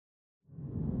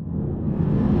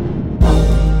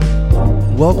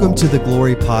Welcome to the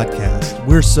Glory Podcast.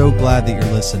 We're so glad that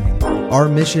you're listening. Our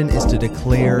mission is to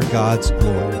declare God's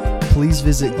glory. Please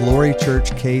visit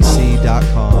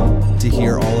glorychurchkc.com to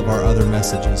hear all of our other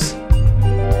messages.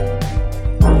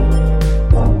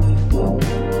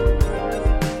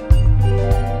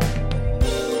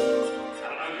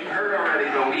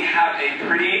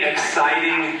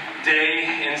 Exciting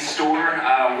day in store.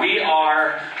 We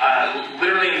are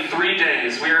literally in 3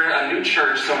 days. We're a new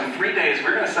church, so in 3 days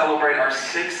we're going to celebrate our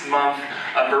 6-month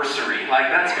anniversary.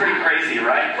 Like, that's pretty crazy,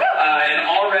 right? And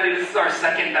already this is our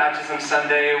second baptism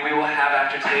Sunday. We will have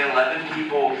after today 11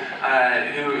 people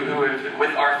who have,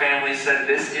 with our family, said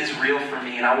this is real for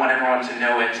me and I want everyone to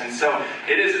know it. And so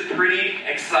it is a pretty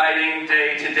exciting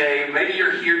day today. Maybe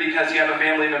you're here because you have a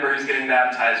family member who's getting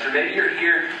baptized, or maybe you're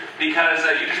here because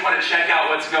you just want to check out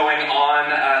what's going on.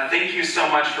 Thank you so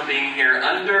much for being here.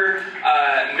 Under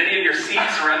many of your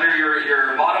seats, or under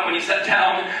your bottom when you sat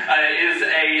down, is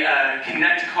a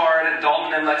Connect card.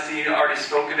 Dalton and Lexi already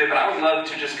spoke of it, but I would love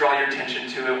to just draw your attention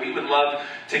to it. We would love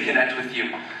to connect with you.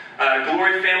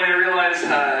 Glory family, I realize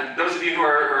those of you who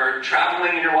are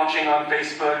traveling and you're watching on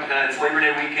Facebook, it's Labor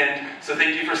Day weekend, so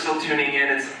thank you for still tuning in.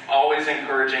 It's always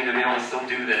encouraging to be able to still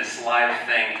do this live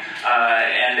thing,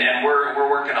 and we're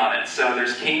working on it. So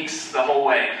there's kinks the whole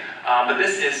way. But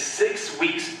this is 6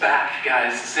 weeks back,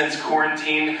 guys, since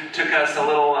quarantine took us a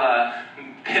little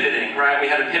pivoting, right? We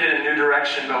had to pivot in a new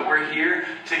direction, but we're here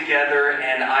together,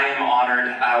 and I am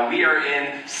honored. We are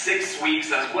in 6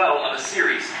 weeks as well of a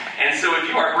series. And so if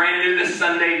you are brand new this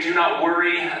Sunday, do not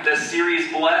worry. The series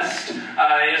Blessed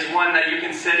is one that you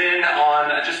can sit in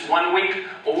on just 1 week,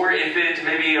 or if it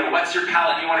maybe whets your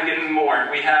palate and you want to get in more.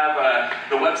 We have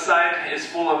the website is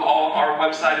full of all of our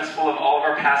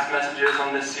past messages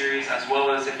on this series, as well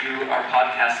as if you are a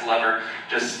podcast lover,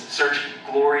 just search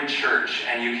Glory Church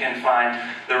and you can find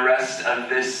the rest of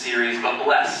this series. But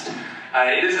Blessed,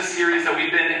 it is a series that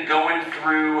we've been going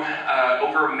through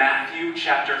over Matthew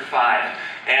chapter 5.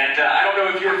 And I don't know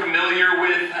if you're familiar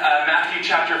with Matthew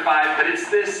chapter 5, but it's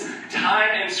this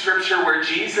time in Scripture where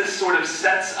Jesus sort of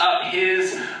sets up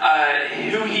his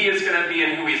who he is going to be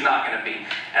and who he's not going to be.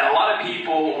 And a lot of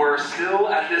people were still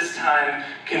at this time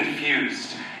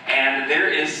confused. And there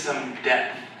is some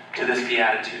depth to this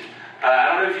beatitude.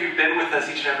 I don't know if you've been with us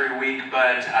each and every week,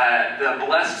 but the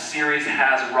Blessed series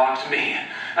has rocked me.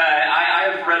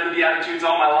 I have read the Beatitudes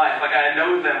all my life. Like, I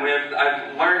know them.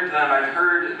 I've learned them. I've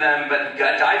heard them. But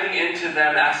diving into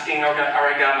them, asking, all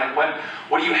right, God, like,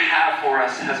 what do you have for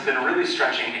us has been really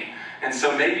stretching me. And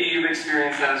so maybe you've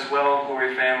experienced that as well,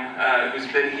 Glory fam, who's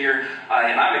been here.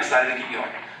 And I'm excited to keep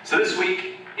going. So this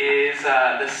week is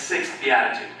the 6th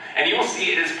Beatitude. And you will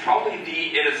see it is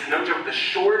no joke, the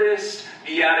shortest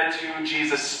beatitude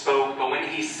Jesus spoke, but when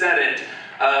he said it,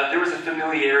 there was a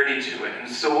familiarity to it. And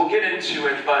so we'll get into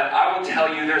it, but I will tell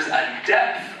you there's a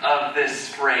depth of this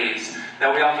phrase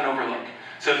that we often overlook.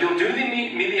 So if you'll do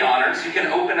me the honors, you can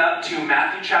open up to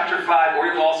Matthew chapter 5, or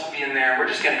you'll also be in there. We're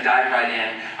just going to dive right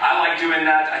in. I like doing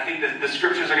that. I think that the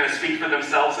scriptures are going to speak for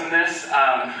themselves in this.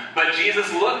 But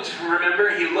Jesus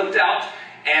looked out,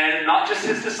 and not just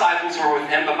his disciples were with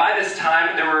him, but by this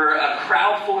time there were a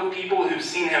crowd full of people who've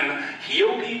seen him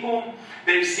heal people.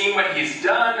 They've seen what he's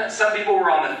done. Some people were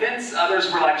on the fence.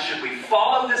 Others were like, should we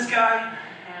follow this guy?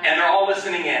 And they're all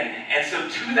listening in. And so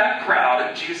to that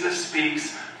crowd, Jesus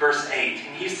speaks verse 8.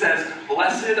 And he says,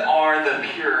 "Blessed are the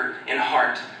pure in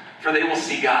heart, for they will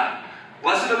see God."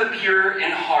 Blessed are the pure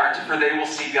in heart, for they will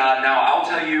see God. Now, I'll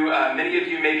tell you, many of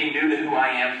you may be new to who I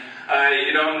am.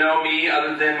 You don't know me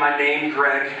other than my name,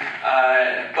 Greg.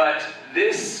 But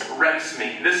this wrecks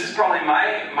me. This is probably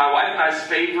my wife and I's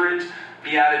favorite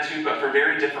beatitude, but for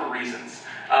very different reasons.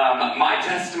 My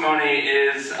testimony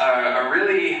is a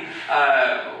really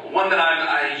one that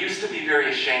I used to be very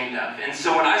ashamed of. And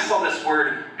so when I saw this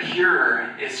word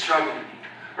pure, it struggled me.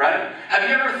 Right? Have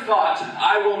you ever thought,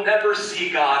 I will never see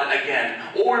God again?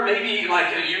 Or maybe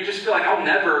like you just feel like I'll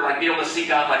never be able to see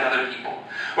God like other people.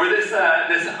 Or this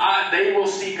they will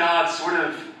see God sort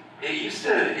of, it used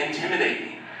to intimidate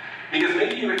me. Because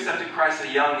maybe you accepted Christ at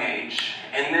a young age,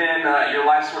 and then your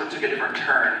life sort of took a different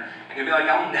turn. And you'll be like,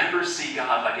 I'll never see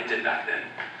God like it did back then.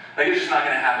 Like, it's just not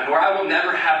going to happen. Or I will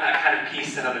never have that kind of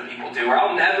peace that other people do. Or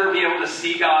I'll never be able to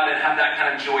see God and have that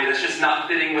kind of joy that's just not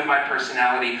fitting with my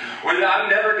personality. Or that I'm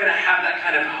never going to have that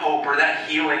kind of hope or that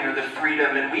healing or the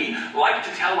freedom. And we like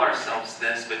to tell ourselves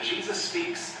this, but Jesus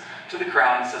speaks to the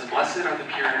crowd and says, "Blessed are the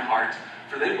pure in heart,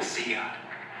 for they will see God."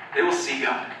 They will see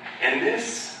God. And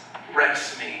this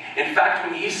wrecks me. In fact,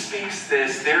 when he speaks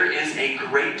this, there is a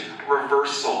great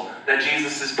reversal that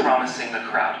Jesus is promising the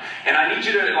crowd. And I need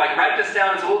you to write this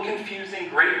down. It's a little confusing,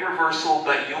 great reversal,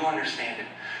 but you'll understand it.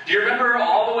 Do you remember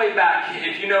all the way back,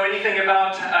 if you know anything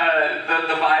about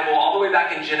the Bible, all the way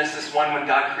back in Genesis 1 when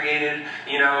God created,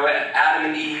 Adam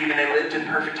and Eve, and they lived in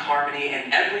perfect harmony,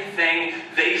 and everything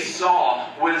they saw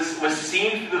was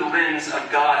seen through the lens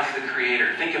of God as the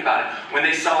creator. Think about it. When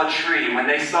they saw a tree, when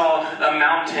they saw a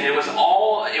mountain, it was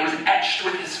etched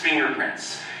with his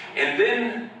fingerprints. And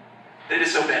then they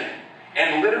disobeyed.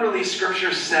 And literally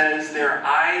Scripture says their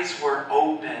eyes were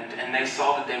opened and they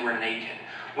saw that they were naked.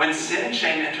 When sin and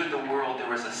shame entered the world, there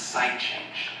was a sight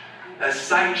change. A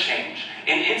sight change.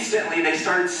 And instantly they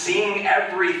started seeing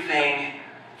everything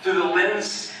through the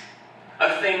lens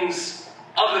of things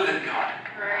other than God.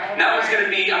 Now it's going to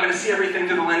be, I'm going to see everything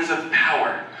through the lens of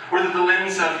power, or through the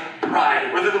lens of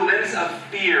pride, or through the lens of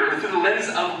fear, or through the lens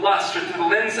of lust, or through the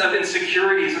lens of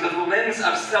insecurities, or through the lens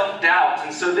of self-doubt.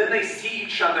 And so then they see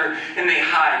each other and they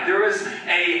hide. There was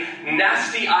a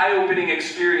nasty, eye-opening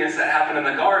experience that happened in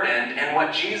the garden, and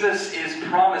what Jesus is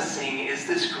promising is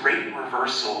this great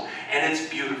reversal, and it's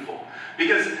beautiful.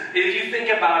 Because if you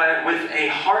think about it, with a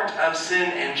heart of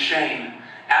sin and shame,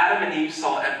 Adam and Eve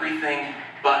saw everything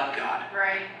but God.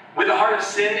 Right. With a heart of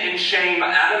sin and shame,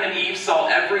 Adam and Eve saw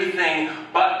everything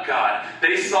but God.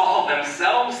 They saw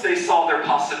themselves, they saw their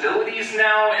possibilities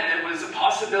now, and it was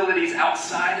possibilities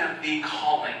outside of the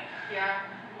calling. Yeah.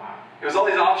 Wow. There was all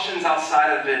these options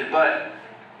outside of it, but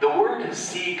the word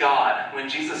 "see God," when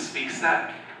Jesus speaks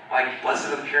that, like, blessed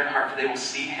are the pure in heart, for they will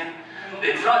see him.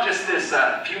 It's not just this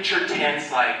future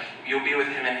tense, like you'll be with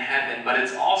him in heaven, but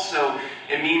it's also,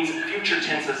 it means future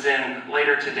tense as in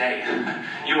later today,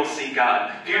 you will see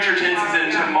God. Future tense as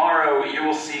in tomorrow, you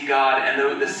will see God.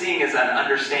 And the seeing is an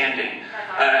understanding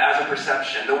as a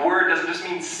perception. The word doesn't just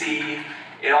mean see,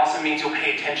 it also means you'll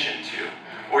pay attention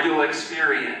to, or you'll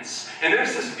experience. And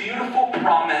there's this beautiful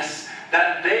promise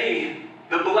that they,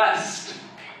 the blessed,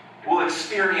 will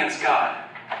experience God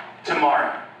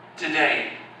tomorrow, today,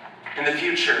 in the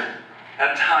future,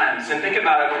 at times. And think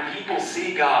about it, when people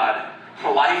see God,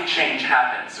 life change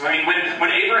happens. I mean,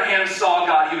 when Abraham saw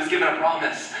God, he was given a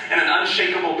promise, and an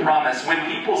unshakable promise. When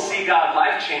people see God,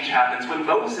 life change happens. When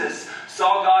Moses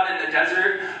saw God in the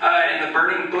desert, and the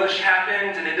burning bush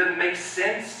happened, and it didn't make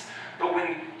sense, but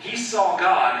when he saw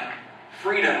God,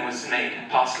 freedom was made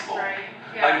possible. Right.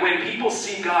 Yeah. Like when people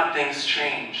see God, things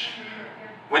change.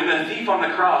 When the thief on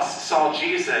the cross saw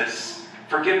Jesus,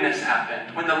 forgiveness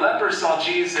happened. When the leper saw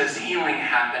Jesus, healing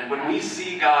happened. When we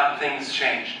see God, things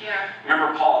change. Yeah.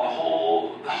 Remember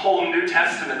Paul, the whole New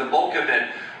Testament, the bulk of it,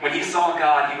 when he saw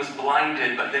God, he was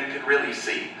blinded, but then could really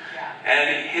see. Yeah.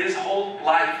 And his whole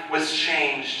life was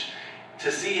changed.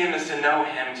 To see him is to know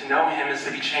him. To know him is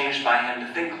to be changed by him,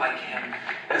 to think like him.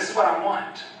 And this is what I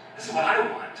want. This is what I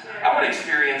want. I want to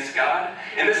experience God.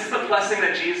 And this is the blessing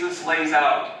that Jesus lays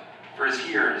out for his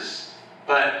hearers.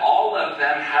 But all of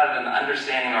them have an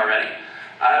understanding already.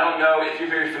 I don't know if you're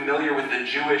very familiar with the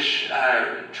Jewish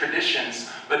traditions,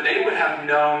 but they would have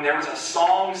known there was a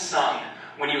song sung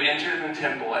when you entered the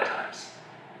temple at times.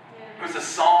 It was a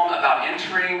psalm about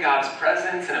entering God's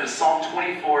presence, and it was Psalm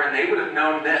 24, and they would have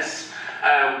known this.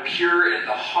 Pure in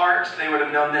the heart, they would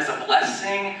have known this. A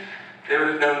blessing, they would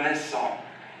have known this song.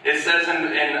 It says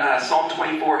in Psalm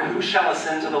 24, "Who shall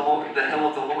ascend to the hill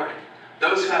of the Lord?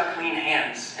 Those who have clean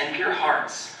hands and pure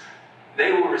hearts,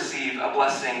 they will receive a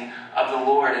blessing of the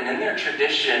Lord." And in their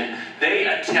tradition, they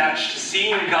attached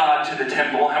seeing God to the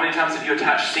temple. How many times have you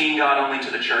attached seeing God only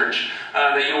to the church?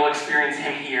 That you will experience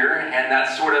him here, and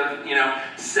that sort of,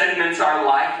 segments our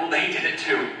life. Well, they did it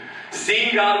too.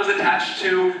 Seeing God was attached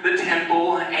to the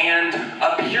temple, and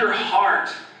a pure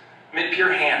heart meant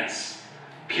pure hands,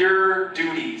 pure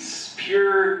duties,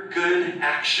 pure good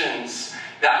actions.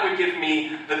 That would give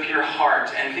me the pure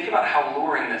heart. And think about how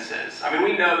alluring this is. I mean,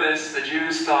 we know this. The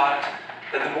Jews thought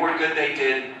that the more good they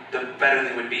did, the better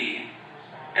they would be.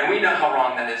 And we know how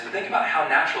wrong that is. But think about how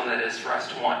natural that is for us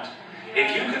to want.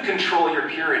 If you could control your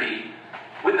purity,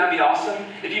 wouldn't that be awesome?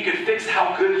 If you could fix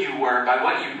how good you were by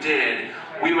what you did,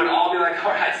 we would all be like,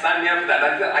 all right, sign me up for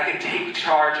that. I can take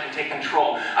charge and take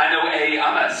control.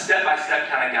 I'm a step-by-step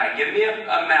kind of guy. Give me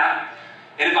a map.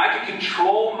 And if I could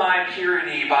control my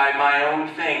purity by my own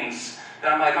things,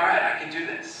 then I'm like, all right, I can do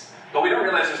this. But we don't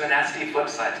realize there's a nasty flip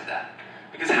side to that.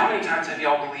 Because how many times have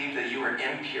y'all believed that you are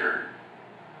impure,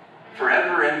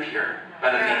 forever impure,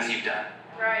 by the things you've done?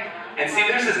 Right. And see,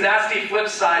 there's this nasty flip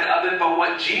side of it, but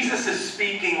what Jesus is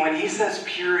speaking when he says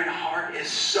pure in heart is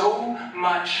so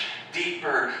much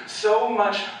deeper, so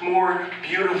much more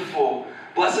beautiful.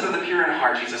 Blessed are the pure in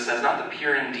heart, Jesus says, not the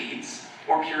pure in deeds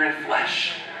or pure in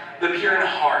flesh. The pure in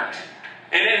heart.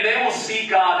 And they will see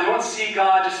God. They won't see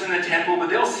God just in the temple, but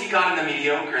they'll see God in the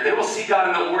mediocre. They will see God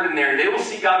in the ordinary. They will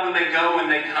see God when they go and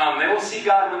they come. They will see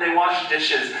God when they wash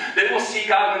dishes. They will see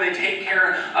God when they take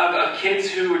care of kids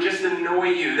who just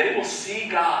annoy you. They will see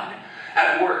God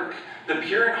at work. The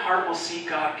pure in heart will see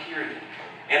God, period.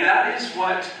 And that is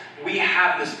what we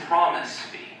have this promise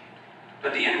to be.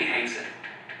 But the enemy hates it.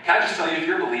 Can I just tell you, if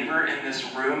you're a believer in this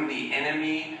room, the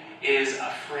enemy is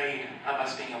afraid of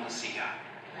us being able to see God.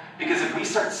 Because if we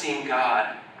start seeing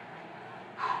God,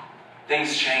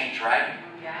 things change, right?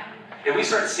 Yeah. If we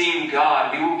start seeing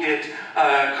God, we will get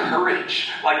courage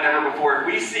like never before. If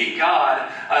we see God,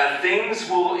 things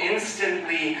will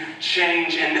instantly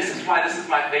change. And this is why this is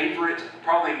my favorite,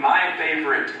 probably my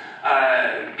favorite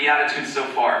Beatitudes so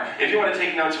far. If you want to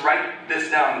take notes, write this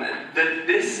down.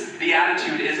 This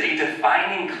Beatitude is a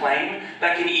defining claim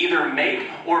that can either make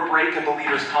or break a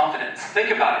believer's confidence.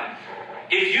 Think about it.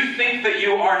 If you think that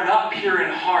you are not pure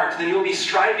in heart, then you'll be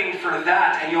striving for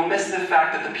that, and you'll miss the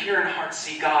fact that the pure in heart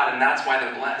see God, and that's why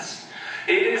they're blessed.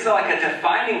 It is like a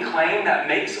defining claim that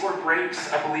makes or breaks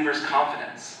a believer's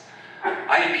confidence.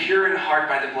 I am pure in heart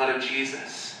by the blood of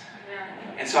Jesus,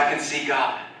 and so I can see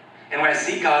God. And when I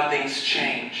see God, things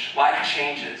change. Life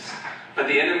changes. But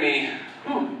the enemy,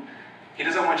 he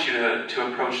doesn't want you to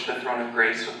approach the throne of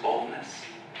grace with boldness.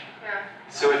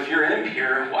 So if you're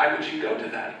impure, why would you go to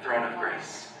that throne of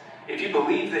grace? If you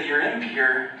believe that you're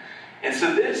impure, and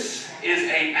so this is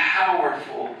a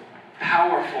powerful,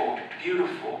 powerful,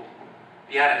 beautiful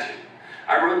beatitude.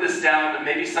 I wrote this down,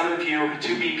 maybe some of you,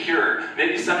 to be pure.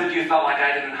 Maybe some of you felt like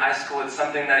I did in high school. It's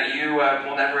something that you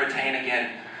will never attain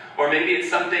again. Or maybe it's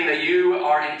something that you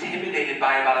are intimidated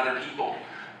by about other people.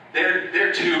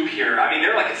 They're too pure. I mean,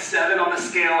 they're like a 7 on the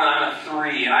scale, and I'm a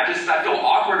 3. And I feel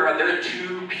awkward about they're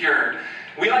too pure.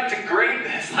 We like to grade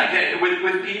this like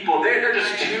with people. They're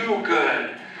just too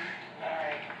good.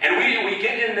 And we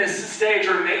get in this stage,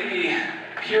 or maybe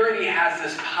purity has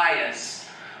this pious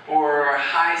or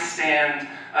high stand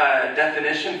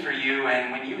definition for you,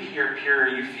 and when you hear pure,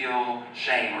 you feel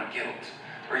shame or guilt,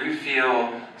 or you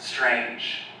feel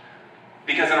strange.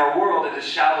 Because in our world, it is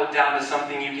shallowed down to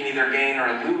something you can either gain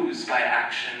or lose by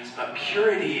actions. But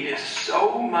purity is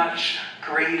so much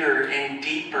greater and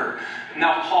deeper.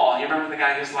 Now, Paul, you remember the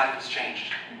guy whose life was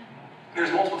changed?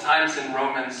 There's multiple times in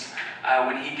Romans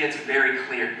when he gets very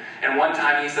clear. And one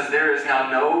time he says, there is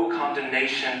now no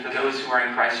condemnation for those who are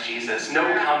in Christ Jesus. No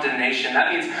condemnation.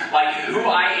 That means, like, who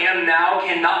I am now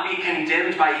cannot be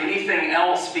condemned by anything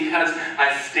else because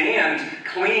I stand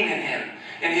clean in him.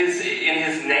 In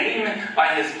his name, by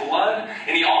his blood.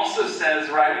 And he also says,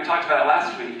 right, we talked about it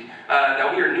last week,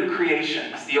 that we are new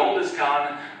creations. The old is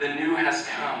gone, the new has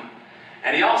come.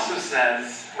 And he also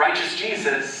says, righteous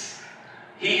Jesus,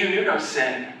 he who knew no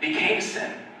sin, became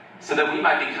sin, so that we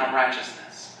might become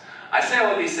righteousness. I say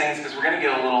all of these things because we're going to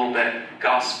get a little bit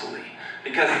gospel-y.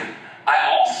 Because I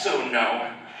also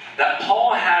know that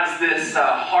Paul has this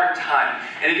hard time.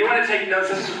 And if you want to take notes,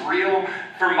 this is real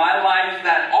for my life,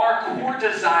 that our core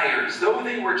desires, though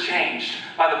they were changed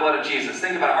by the blood of Jesus,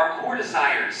 think about it, our core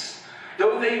desires,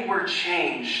 though they were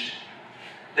changed,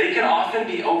 they can often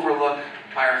be overlooked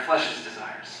by our flesh's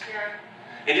desires. Yeah.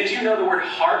 And did you know the word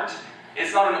heart,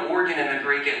 it's not an organ in the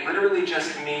Greek, it literally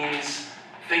just means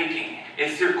thinking.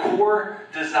 It's your core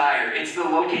desire. It's the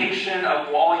location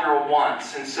of all your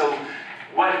wants. And so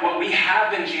what we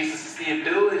have in Jesus is the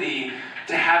ability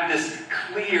to have this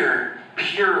clear,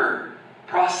 pure,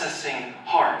 processing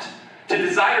heart. To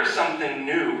desire something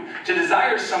new. To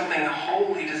desire something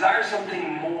holy. Desire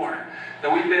something more.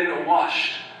 That we've been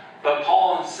washed. But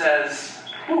Paul says,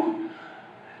 you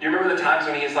remember the times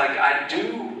when he's like, I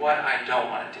do what I don't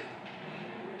want to do.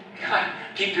 God,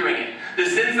 keep doing it. The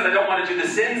sins that I don't want to do, the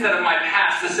sins that of my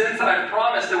past, the sins that I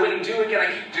promised I wouldn't do again,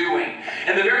 I keep doing.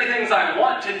 And the very things I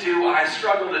want to do, I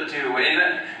struggle to do.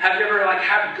 And have you ever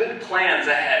had good plans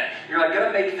ahead? You're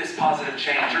going to make this positive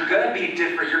change. You're going to be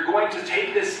different. You're going to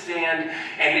take this stand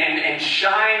and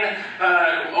shine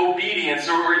obedience,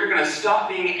 or you're going to stop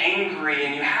being angry,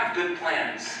 and you have good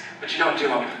plans, but you don't do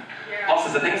them. Yeah. Paul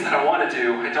says the things that I want to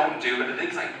do, I don't do, but the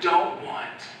things I don't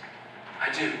want,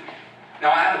 I do. Now,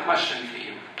 I have a question for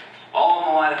you, all in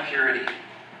the line of purity.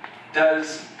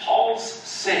 Does Paul's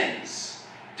sins,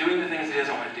 doing the things he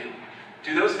doesn't want to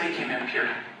do those make him impure?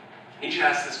 I need you to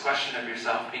ask this question of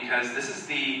yourself, because this is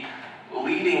the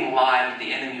leading lie that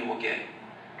the enemy will get.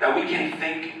 That we can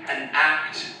think and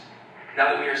act,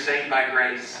 now that we are saved by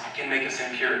grace, can make us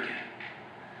impure again.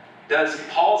 Does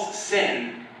Paul's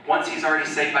sin, once he's already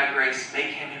saved by grace, make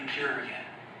him impure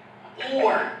again?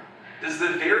 Or does the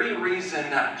very reason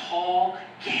that Paul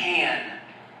can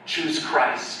choose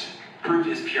Christ prove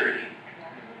his purity?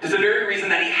 There's the very reason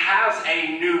that he has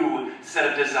a new set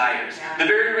of desires. The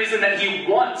very reason that he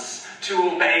wants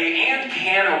to obey and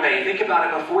can obey. Think about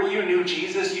it. Before you knew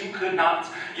Jesus, you could not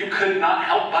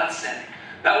help but sin.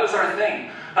 That was our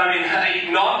thing. I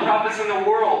mean, non-prophets in the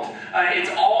world, it's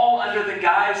all under the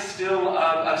guise still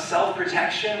of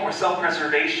self-protection or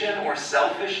self-preservation or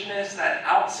selfishness, that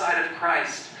outside of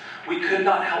Christ, we could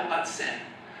not help but sin.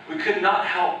 We could not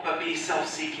help but be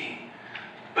self-seeking.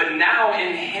 But now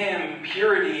in him,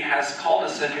 purity has called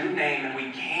us a new name, and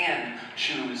we can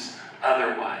choose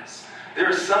otherwise. There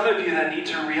are some of you that need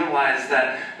to realize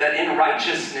that in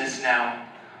righteousness now,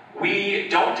 we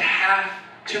don't have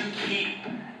to keep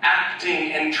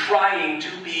acting and trying to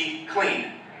be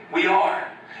clean. We are.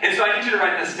 And so I need you to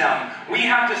write this down. We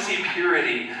have to see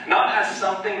purity not as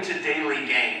something to daily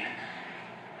gain.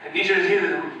 I need you to hear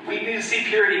that. We need to see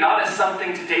purity not as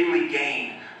something to daily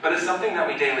gain, but as something that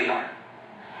we daily are.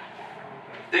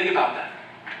 Think about that.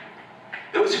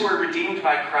 Those who are redeemed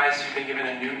by Christ, who've been given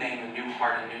a new name, a new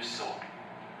heart, a new soul.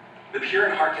 The pure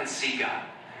in heart can see God.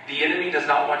 The enemy does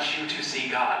not want you to see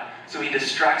God, so he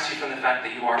distracts you from the fact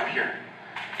that you are pure.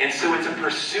 And so it's a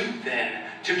pursuit then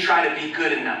to try to be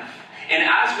good enough. And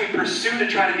as we pursue to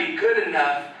try to be good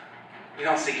enough, we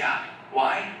don't see God.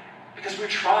 Why? Because we're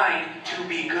trying to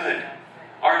be good.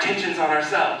 Our attention's on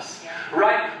ourselves.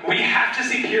 Right? We have to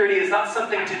see purity as not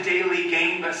something to daily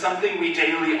gain, but something we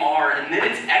daily are. And then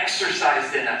it's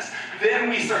exercised in us. Then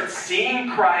we start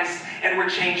seeing Christ and we're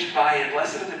changed by it.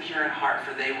 Blessed are the pure in heart,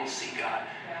 for they will see God.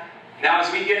 Now,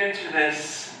 as we get into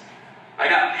this, I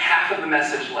got half of the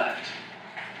message left.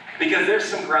 Because there's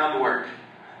some groundwork.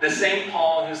 The same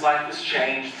Paul whose life was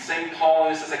changed, the same Paul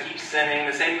who says I keep sinning,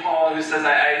 the same Paul who says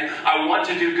I want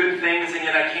to do good things and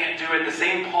yet I can't do it, the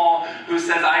same Paul who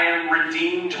says I am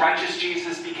redeemed, righteous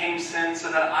Jesus became sin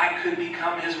so that I could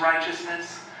become his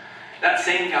righteousness. That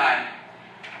same guy,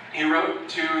 he wrote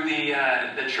to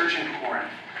the church in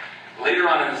Corinth, later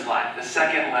on in his life, the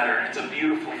second letter, and it's a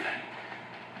beautiful thing.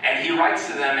 And he writes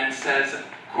to them and says,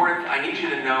 Corinth, I need you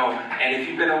to know, and if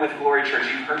you've been with Glory Church,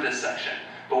 you've heard this section,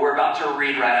 but we're about to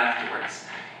read right afterwards.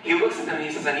 He looks at them and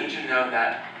he says, I need you to know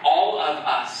that all of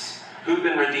us who've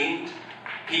been redeemed,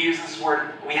 he uses this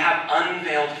word, we have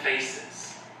unveiled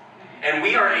faces. And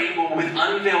we are able, with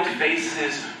unveiled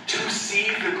faces, to see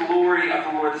the glory of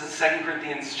the Lord. This is 2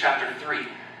 Corinthians chapter 3.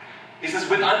 He says,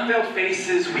 with unveiled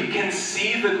faces, we can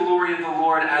see the glory of the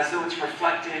Lord as though it's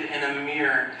reflected in a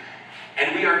mirror.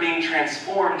 And we are being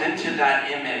transformed into that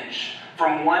image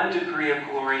from one degree of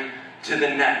glory to the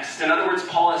next. In other words,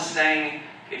 Paul is saying,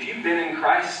 if you've been in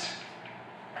Christ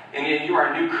and you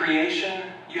are a new creation,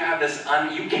 you have this,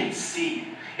 you can see.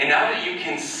 And now that you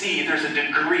can see, there's a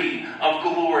degree of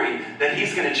glory that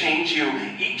he's going to change you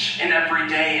each and every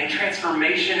day. And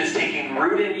transformation is taking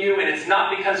root in you. And it's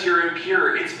not because you're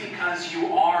impure. It's because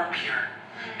you are pure.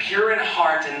 Pure in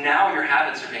heart. And now your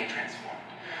habits are being transformed.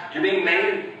 You're being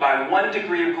made by one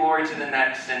degree of glory to the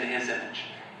next into his image.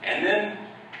 And then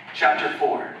chapter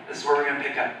 4. This is where we're going to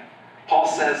pick up. Paul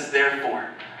says, therefore,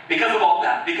 because of all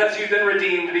that, because you've been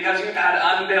redeemed, because you've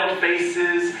had unveiled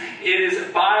faces, it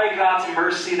is by God's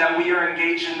mercy that we are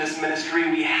engaged in this ministry.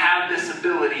 We have this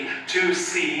ability to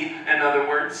see, in other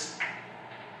words.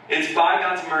 It's by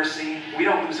God's mercy we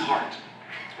don't lose heart.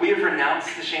 We have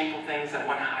renounced the shameful things that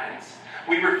one hides.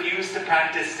 We refuse to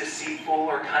practice deceitful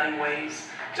or cunning ways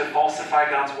to falsify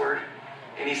God's word.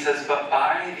 And he says, but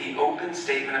by the open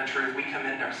statement of truth, we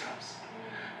commend ourselves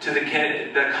to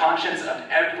the conscience of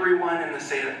everyone in the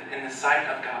sight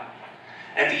of God.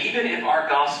 And even if our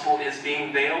gospel is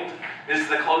being veiled, this is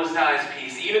the closed eyes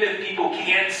piece, even if people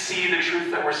can't see the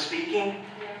truth that we're speaking,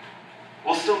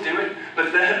 we'll still do it. But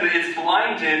it's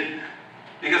blinded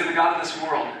because the God of this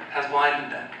world has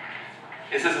blinded them.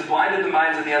 It says it's blinded the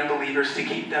minds of the unbelievers to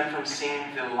keep them from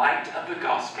seeing the light of the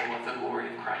gospel of the glory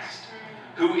of Christ,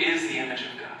 who is the image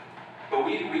of God. But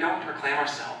we don't proclaim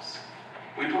ourselves.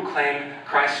 We proclaim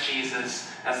Christ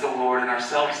Jesus as the Lord and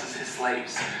ourselves as his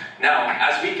slaves. Now,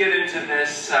 as we get into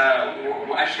this,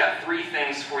 I just got 3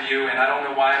 things for you, and I don't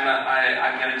know why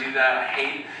I'm going to do that.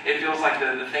 It feels like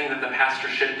the thing that the pastor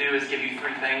should do is give you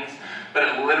 3 things, but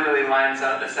it literally lines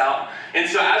this out. And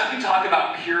so as we talk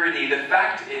about purity, the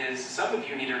fact is, some of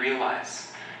you need to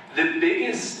realize, the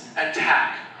biggest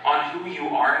attack on who you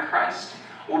are in Christ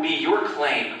will be your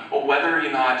claim of whether or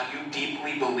not you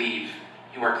deeply believe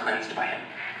you are cleansed by him.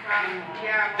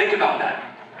 Yeah. Think about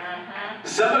that.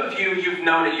 Some of you, you've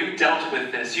known it, you've dealt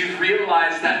with this. You've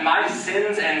realized that my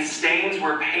sins and stains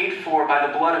were paid for by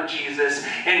the blood of Jesus,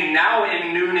 and now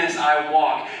in newness I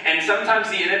walk. And sometimes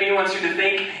the enemy wants you to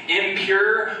think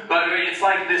impure, but it's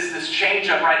like this change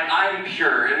up, right? I'm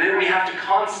pure. And then we have to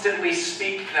constantly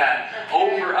speak that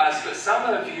over us. But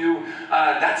some of you,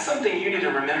 that's something you need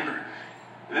to remember.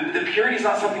 The purity is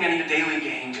not something I need to daily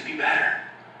gain to be better.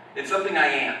 It's something I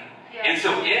am. And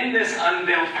so in this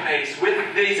unveiled face,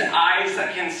 with these eyes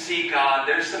that can see God,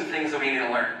 there's some things that we need to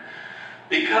learn.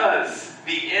 Because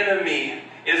the enemy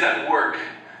is at work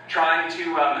trying to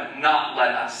not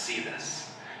let us see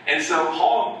this. And so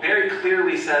Paul very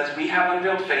clearly says we have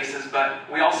unveiled faces, but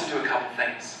we also do a couple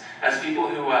things. As people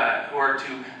who are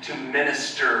to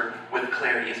minister with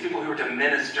clarity. As people who are to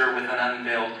minister with an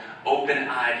unveiled,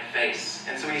 open-eyed face.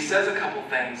 And so he says a couple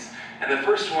things. And the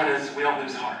first one is we don't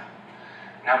lose heart.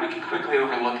 Now, we can quickly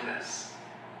overlook this.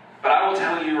 But I will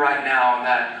tell you right now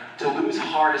that to lose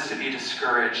heart is to be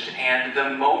discouraged. And the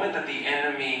moment that the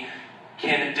enemy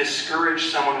can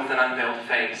discourage someone with an unveiled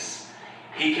face,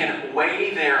 he can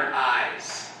weigh their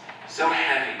eyes so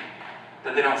heavy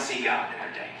that they don't see God in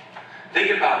their day.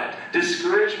 Think about it.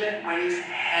 Discouragement weighs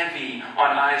heavy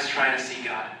on eyes trying to see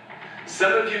God.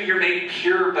 Some of you, you're made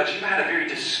pure, but you've had a very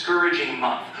discouraging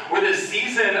month. Or the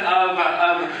season of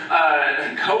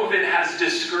COVID has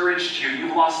discouraged you.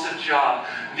 You've lost a job.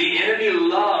 The enemy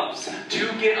loves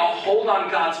to get a hold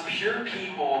on God's pure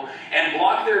people and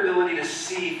block their ability to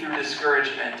see through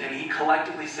discouragement. And he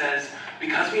collectively says,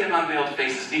 because we have unveiled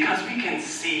faces, because we can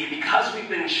see, because we've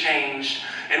been changed,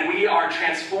 and we are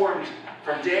transformed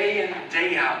from day in,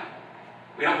 day out,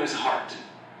 we don't lose heart.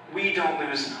 We don't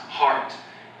lose heart.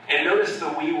 And notice the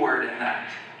we word in that.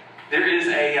 There is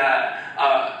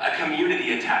a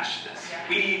community attached to this.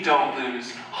 We don't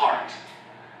lose heart.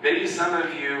 Maybe some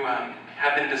of you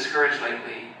have been discouraged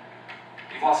lately.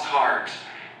 You've lost heart.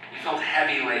 You felt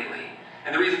heavy lately.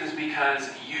 And the reason is because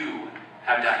you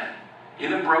have done it. You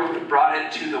haven't brought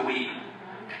it to the we.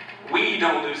 We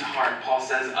don't lose heart, Paul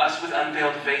says. Us with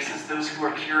unveiled faces, those who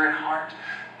are pure in heart,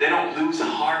 they don't lose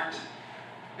heart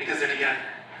because they're together.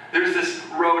 There's this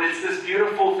road, it's this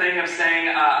beautiful thing of saying,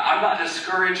 I'm not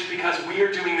discouraged because we are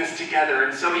doing this together.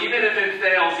 And so even if it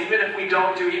fails, even if we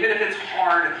don't do, even if it's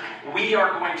hard, we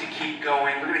are going to keep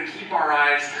going. We're going to keep our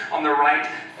eyes on the right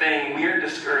thing. We aren't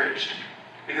discouraged.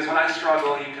 Because when I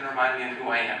struggle, you can remind me of who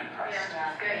I am in Christ.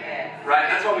 Right?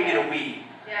 That's why we need a we.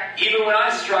 Even when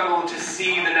I struggle to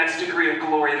see the next degree of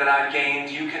glory that I've gained,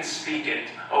 you can speak it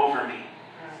over me.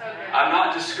 I'm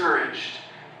not discouraged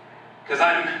because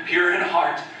I'm pure in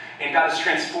heart. And God has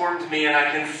transformed me and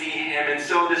I can see Him. And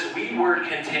so this we word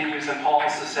continues, and Paul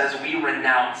also says we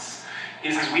renounce.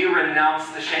 He says we renounce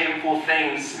the shameful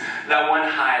things that one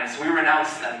hides. We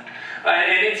renounce them.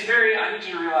 And it's I need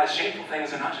you to realize shameful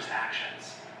things are not just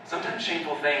actions. Sometimes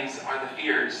shameful things are the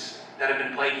fears that have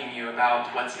been plaguing you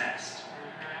about what's next.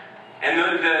 And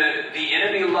the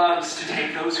enemy loves to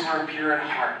take those who are pure in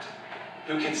heart,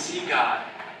 who can see God,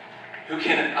 who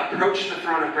can approach the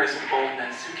throne of grace with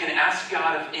boldness, who can ask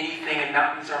God if anything and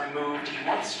mountains are moved. He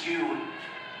wants you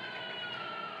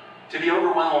to be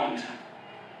overwhelmed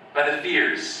by the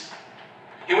fears.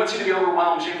 He wants you to be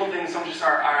overwhelmed. Shameful things don't just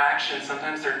are our actions.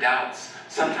 Sometimes they're doubts.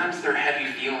 Sometimes they're heavy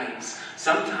feelings.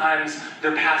 Sometimes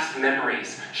they're past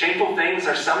memories. Shameful things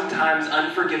are sometimes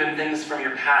unforgiven things from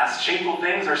your past. Shameful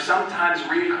things are sometimes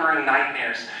recurring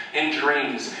nightmares and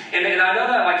dreams. And I know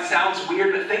that sounds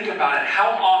weird, but think about it. How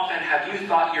often have you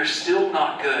thought you're still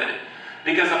not good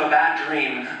because of a bad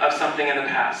dream of something in the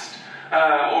past?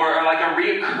 Or like a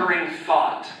reoccurring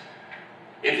thought.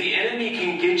 If the enemy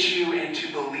can get you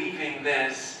into believing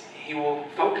this, he will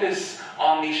focus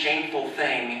on the shameful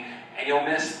thing, and you'll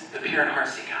miss the pure in heart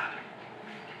see God.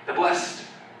 The blessed,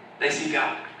 they see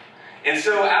God. And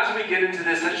so as we get into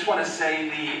this, I just want to say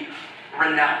the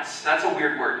renounce. That's a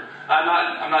weird word.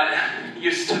 I'm not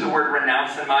used to the word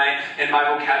renounce in my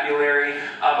vocabulary.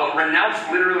 But renounce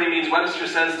literally means, Webster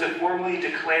says, to formally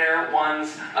declare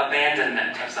one's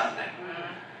abandonment of something.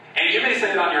 And you may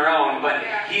say it on your own, but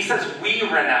he says we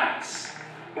renounce.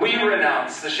 We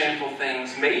renounce the shameful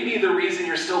things. Maybe the reason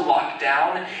you're still locked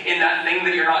down in that thing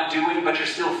that you're not doing, but you're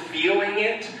still feeling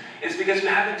it, is because you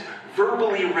haven't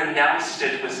verbally renounced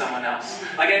it with someone else.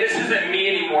 This isn't me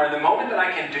anymore. The moment that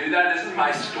I can do that, this is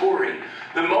my story.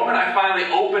 The moment I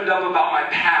finally opened up about my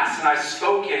past and I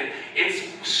spoke it,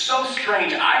 it's so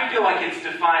strange. I feel like it's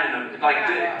defining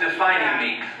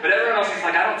me. But everyone else is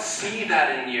like, I don't see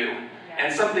that in you.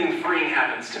 And something freeing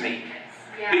happens to me.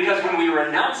 Because when we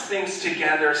renounce things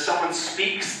together, someone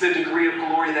speaks the degree of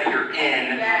glory that you're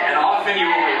in, and often you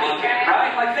overlook it,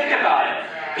 right? Think about it.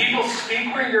 People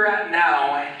speak where you're at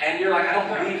now, and you're like, I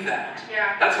don't believe that.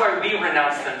 Yeah. That's why we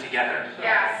renounce them together.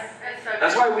 Yes.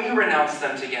 That's why we renounce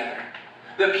them together.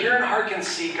 The pure in heart can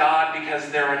see God because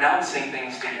they're renouncing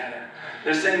things together.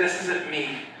 They're saying, this isn't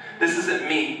me. This isn't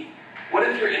me. What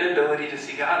if your inability to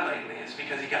see God lately is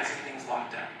because you got some things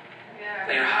locked up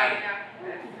that you're hiding?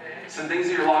 Some things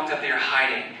that you're locked up that you're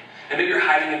hiding. And maybe you're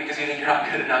hiding it because you think you're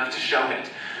not good enough to show it.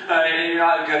 And you're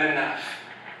not good enough.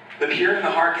 The pure in the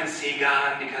heart can see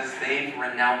God because they've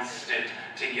renounced it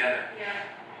together.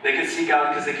 They can see God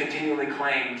because they continually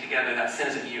claim together that sin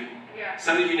isn't you.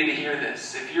 Some of you need to hear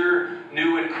this. If you're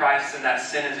new in Christ, then that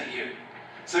sin isn't you.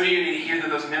 Some of you need to hear that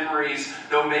those memories,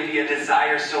 though maybe a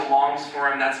desire still longs for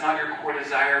them, that's not your core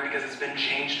desire because it's been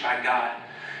changed by God.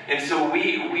 And so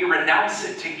we renounce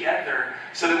it together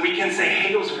so that we can say,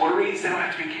 hey, those worries, they don't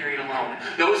have to be carried alone.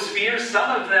 Those fears,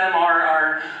 some of them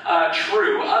are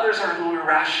true. Others are a little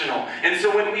irrational. And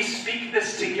so when we speak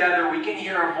this together, we can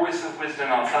hear our voice of wisdom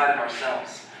outside of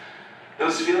ourselves.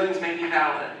 Those feelings may be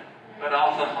valid, but a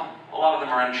lot of them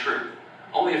are untrue.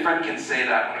 Only a friend can say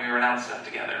that when we renounce stuff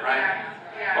together, right?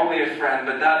 Only a friend,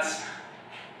 but that's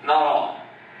not all.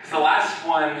 The last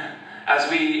one, as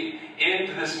we end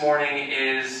this morning,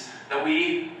 is that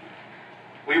we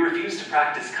refuse to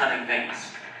practice cunning things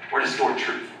or distort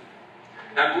truth.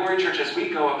 Now, Glory Church, as we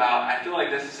go about, I feel like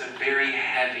this is a very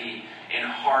heavy and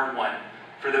hard one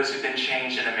for those who've been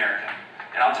changed in America.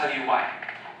 And I'll tell you why.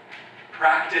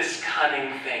 Practice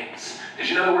cunning things. Did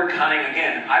you know the word cunning?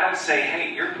 Again, I don't say,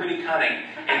 hey, you're pretty cunning,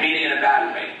 and mean it in a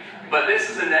bad way. But this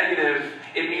is a negative.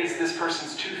 It means this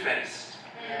person's two-faced.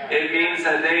 It means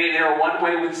that they are one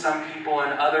way with some people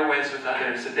and other ways with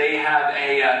others. That they have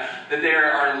that they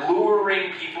are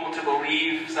luring people to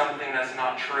believe something that's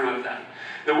not true of them.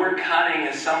 The word cunning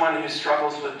is someone who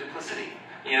struggles with duplicity.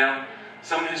 You know,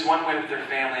 someone who's one way with their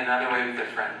family, another way with their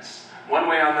friends. One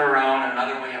way on their own,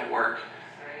 another way at work.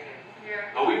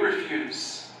 But we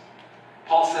refuse.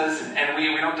 Paul says, and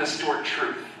we don't distort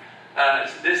truth.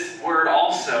 This word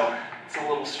also, it's a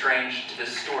little strange to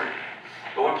distort.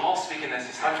 But when Paul's speaking this,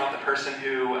 he's talking about the person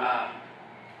who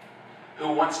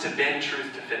wants to bend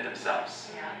truth to fit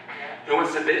themselves. Who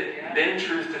wants to bend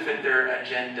truth to fit their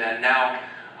agenda. Now,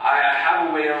 I have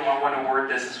a way I want to word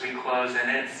this as we close, and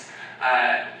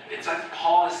it's like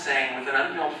Paul is saying with an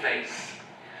unveiled face,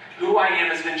 who I am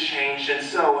has been changed, and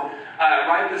so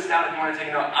write this down if you want to take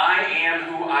a note. I am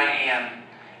who I am,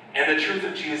 and the truth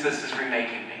of Jesus is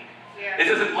remaking me. It's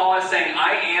as if Paul is saying,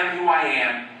 I am who I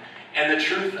am, and the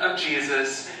truth of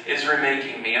Jesus is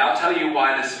remaking me. And I'll tell you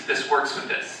why this works with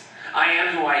this. I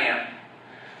am who I am.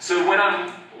 So when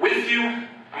I'm with you,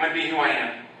 I'm going to be who I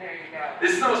am. There you go.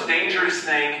 This is the most dangerous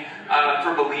thing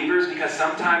for believers, because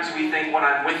sometimes we think when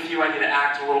I'm with you, I get to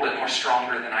act a little bit more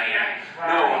stronger than I am.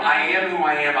 No, I am who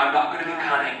I am. I'm not going to be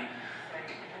cunning.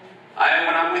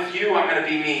 When I'm with you, I'm going to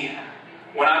be me.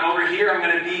 When I'm over here, I'm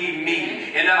going to be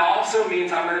me. And that also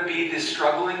means I'm going to be the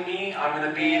struggling me. I'm going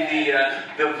to be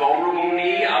the vulnerable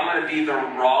me. I'm going to be the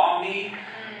raw me.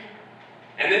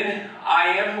 And then I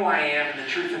am who I am, and the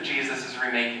truth of Jesus is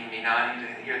remaking me. Now I need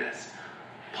to hear this.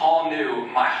 Paul knew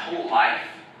my whole life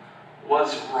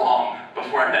was wrong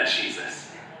before I met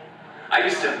Jesus. I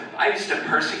used to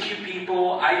persecute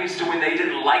people. I used to, when they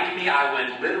didn't like me, I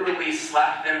would literally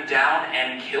slap them down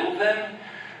and kill them.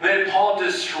 Then Paul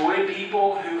destroyed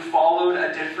people who followed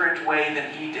a different way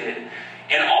than he did.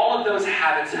 And all of those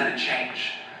habits had to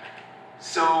change.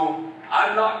 So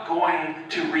I'm not going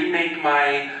to remake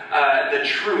the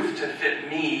truth to fit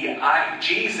me.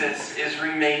 Jesus is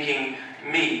remaking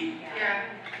me. Yeah.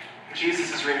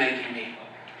 Jesus is remaking me.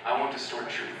 I won't distort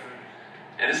truth.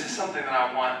 And this is something that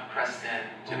I want pressed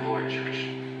in to Glory Church.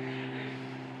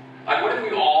 Like, what if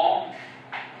we all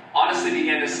honestly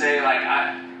begin to say, like,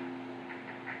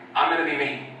 I'm going to be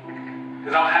me.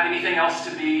 Because I don't have anything else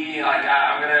to be. Like,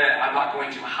 I'm not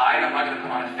going to hide. I'm not going to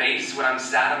put on a face. When I'm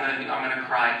sad, I'm going to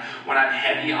cry. When I'm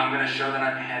heavy, I'm going to show that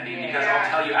I'm heavy. Because I'll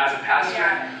tell you, as a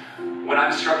pastor, when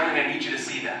I'm struggling, I need you to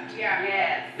see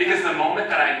that. Because the moment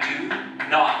that I do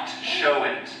not show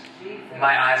it,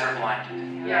 my eyes are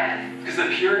blinded. Because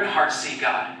the pure in heart see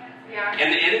God.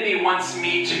 And the enemy wants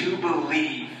me to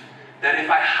believe that if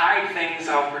I hide things,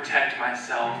 I'll protect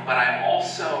myself. But I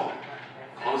also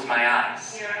close my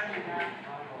eyes.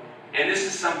 And this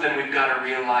is something we've got to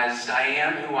realize. I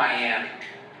am who I am.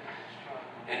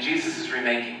 And Jesus is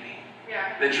remaking me.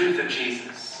 The truth of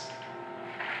Jesus.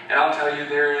 And I'll tell you,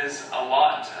 there is a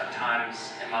lot of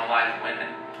times in my life when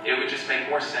it would just make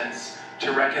more sense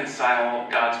to reconcile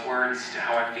God's words to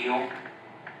how I feel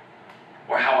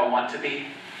or how I want to be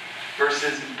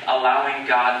versus allowing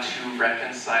God to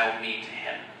reconcile me to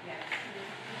Him.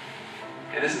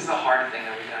 And this is the hard thing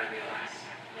that we've got to realize.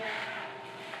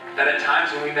 That at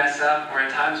times when we mess up, or at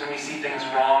times when we see things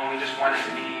wrong, we just want it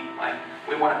to be like,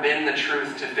 we want to bend the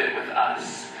truth to fit with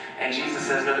us. And Jesus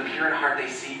says, no, the pure in heart, they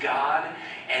see God,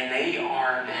 and they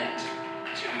are bent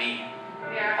to me.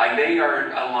 Yeah. Like they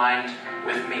are aligned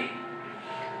with me.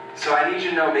 So I need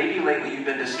you to know, maybe lately you've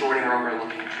been distorting or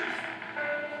overlooking truth.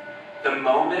 The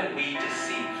moment we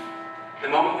deceive, the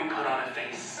moment we put on a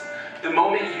face, the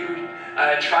moment you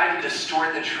try to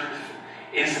distort the truth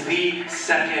is the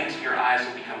second your eyes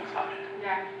will become clouded.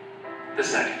 Yeah. The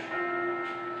second.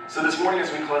 So this morning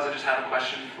as we close, I just have a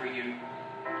question for you.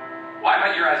 Why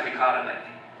might your eyes be clouded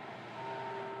lately?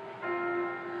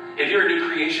 If you're a new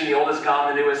creation, the old is gone,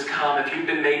 the new has come. If you've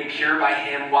been made pure by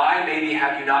Him, why maybe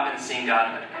have you not been seeing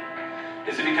God lately?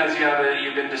 Is it because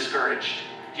you've been discouraged?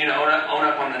 Do you know, own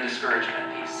up on the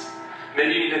discouragement piece?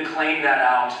 Maybe you need to claim that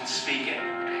out and speak it.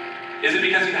 Is it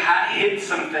because you've hid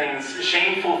some things,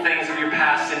 shameful things of your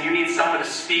past, and you need someone to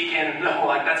speak in? No,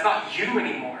 like that's not you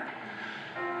anymore.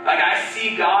 Like I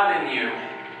see God in you.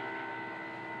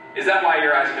 Is that why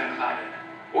your eyes have been clouded?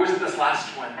 Or is it this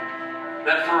last one?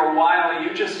 That for a while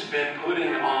you've just been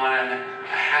putting on a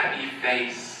happy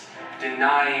face,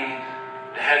 denying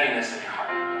the heaviness in your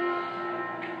heart.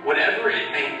 Whatever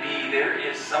it may be, there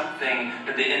is something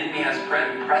that the enemy has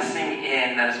been pressing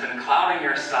in that has been clouding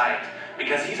your sight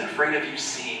because he's afraid of you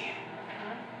seeing.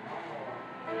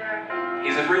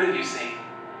 He's afraid of you seeing.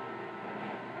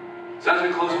 So as we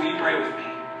close, will you pray with me?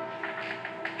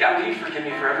 God, will you forgive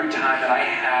me for every time that I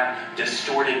have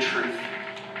distorted truth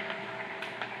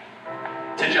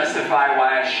to justify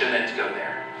why I shouldn't go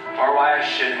there, or why I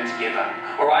shouldn't give up,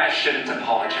 or why I shouldn't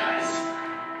apologize.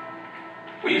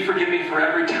 Will you forgive me for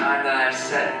every time that I've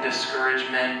said in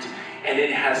discouragement and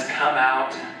it has come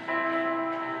out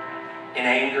in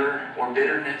anger or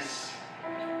bitterness?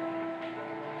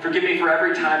 Forgive me for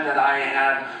every time that I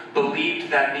have believed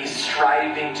that me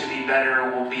striving to be better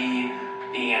will be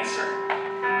the answer.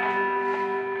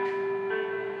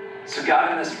 So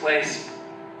God, in this place,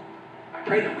 I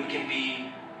pray that we can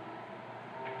be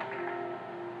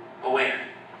aware,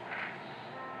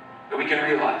 that we can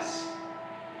realize,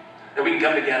 that we can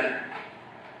come together,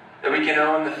 that we can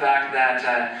own the fact that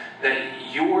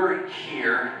you're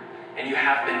here and you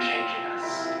have been changing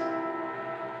us.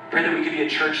 Pray that we could be a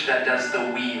church that does the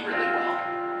we really well.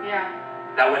 Yeah.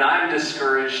 That when I'm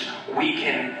discouraged, we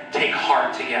can take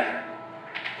heart together.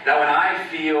 That when I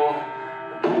feel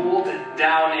pulled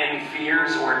down in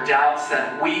fears or doubts,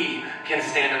 that we can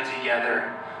stand up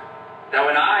together. That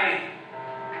when I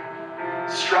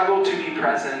struggle to be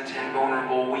present and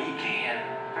vulnerable, we can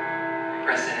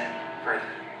press in further.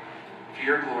 For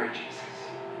your glory, Jesus.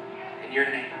 In your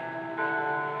name.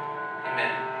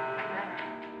 Amen.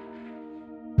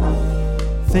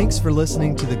 Thanks for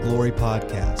listening to the Glory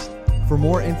Podcast. For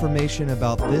more information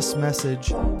about this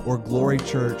message or Glory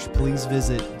Church, please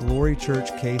visit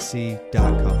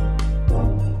glorychurchkc.com.